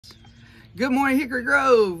Good morning, Hickory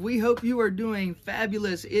Grove. We hope you are doing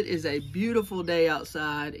fabulous. It is a beautiful day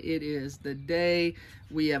outside. It is the day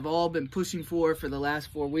we have all been pushing for the last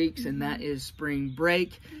 4 weeks, and that is spring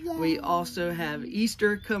break. Yay. We also have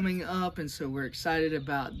Easter coming up, and so we're excited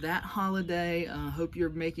about that holiday. Hope you're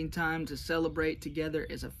making time to celebrate together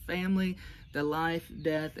as a family the life,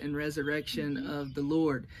 death, and resurrection of the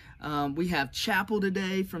Lord. We have chapel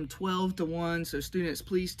today from 12 to 1, so students,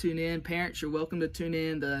 please tune in. Parents, you're welcome to tune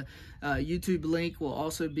in. The YouTube link will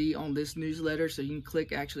also be on this newsletter, so you can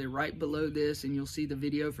click actually right below this and you'll see the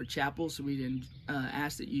video for chapel. So we didn't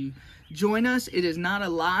ask that you join us. It is not a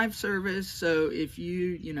live service, so if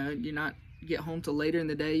you're not get home till later in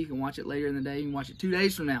the day, you can watch it later in the day. You can watch it 2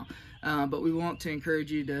 days from now. But we want to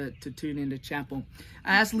encourage you to tune into chapel.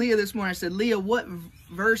 I asked Leah this morning, I said, Leah, what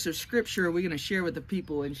verse of scripture are we going to share with the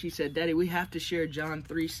people? And she said, Daddy, we have to share John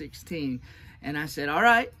 3:16. And I said, all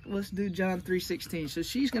right, let's do John 3:16. So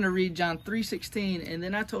she's going to read John 3:16. And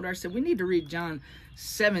then I told her, I said, we need to read John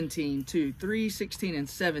 17 too, 3:16 and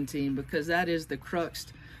 17, because that is the crux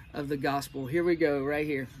of the gospel. Here we go, right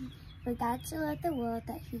here. For God so loved the world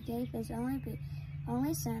that he gave his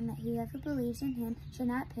only Son, that whoever believes in him shall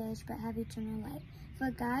not perish but have eternal life.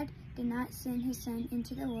 For God did not send his Son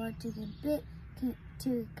into the world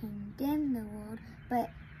to condemn the world, but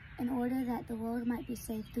in order that the world might be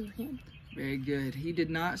saved through him. Very good. He did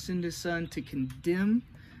not send his Son to condemn,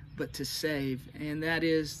 but to save. And that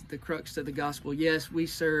is the crux of the gospel. Yes, we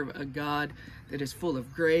serve a God that is full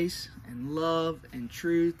of grace and love and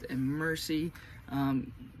truth and mercy.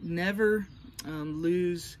 Never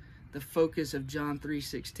lose the focus of John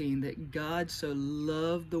 3:16, that God so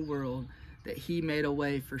loved the world that he made a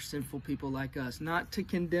way for sinful people like us, not to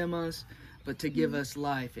condemn us, but to give us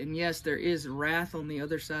life. And yes, there is wrath on the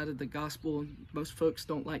other side of the gospel. Most folks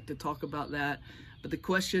don't like to talk about that. But the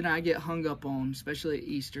question I get hung up on, especially at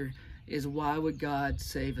Easter, is why would God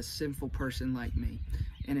save a sinful person like me?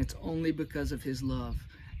 And it's only because of his love.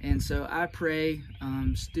 And so I pray,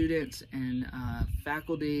 students and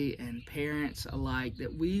faculty and parents alike,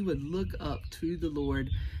 that we would look up to the Lord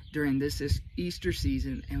during this Easter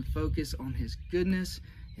season and focus on his goodness,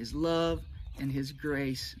 his love, and his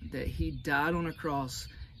grace, that he died on a cross.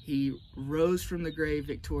 He rose from the grave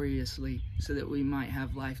victoriously so that we might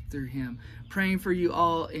have life through him. Praying for you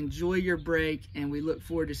all. Enjoy your break, and we look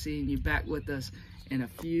forward to seeing you back with us in a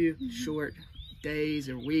few short days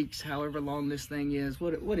or weeks, however long this thing is.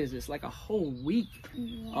 What is this, like a whole week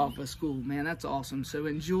off of school? Man, that's awesome. So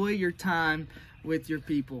enjoy your time with your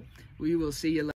people. We will see you later.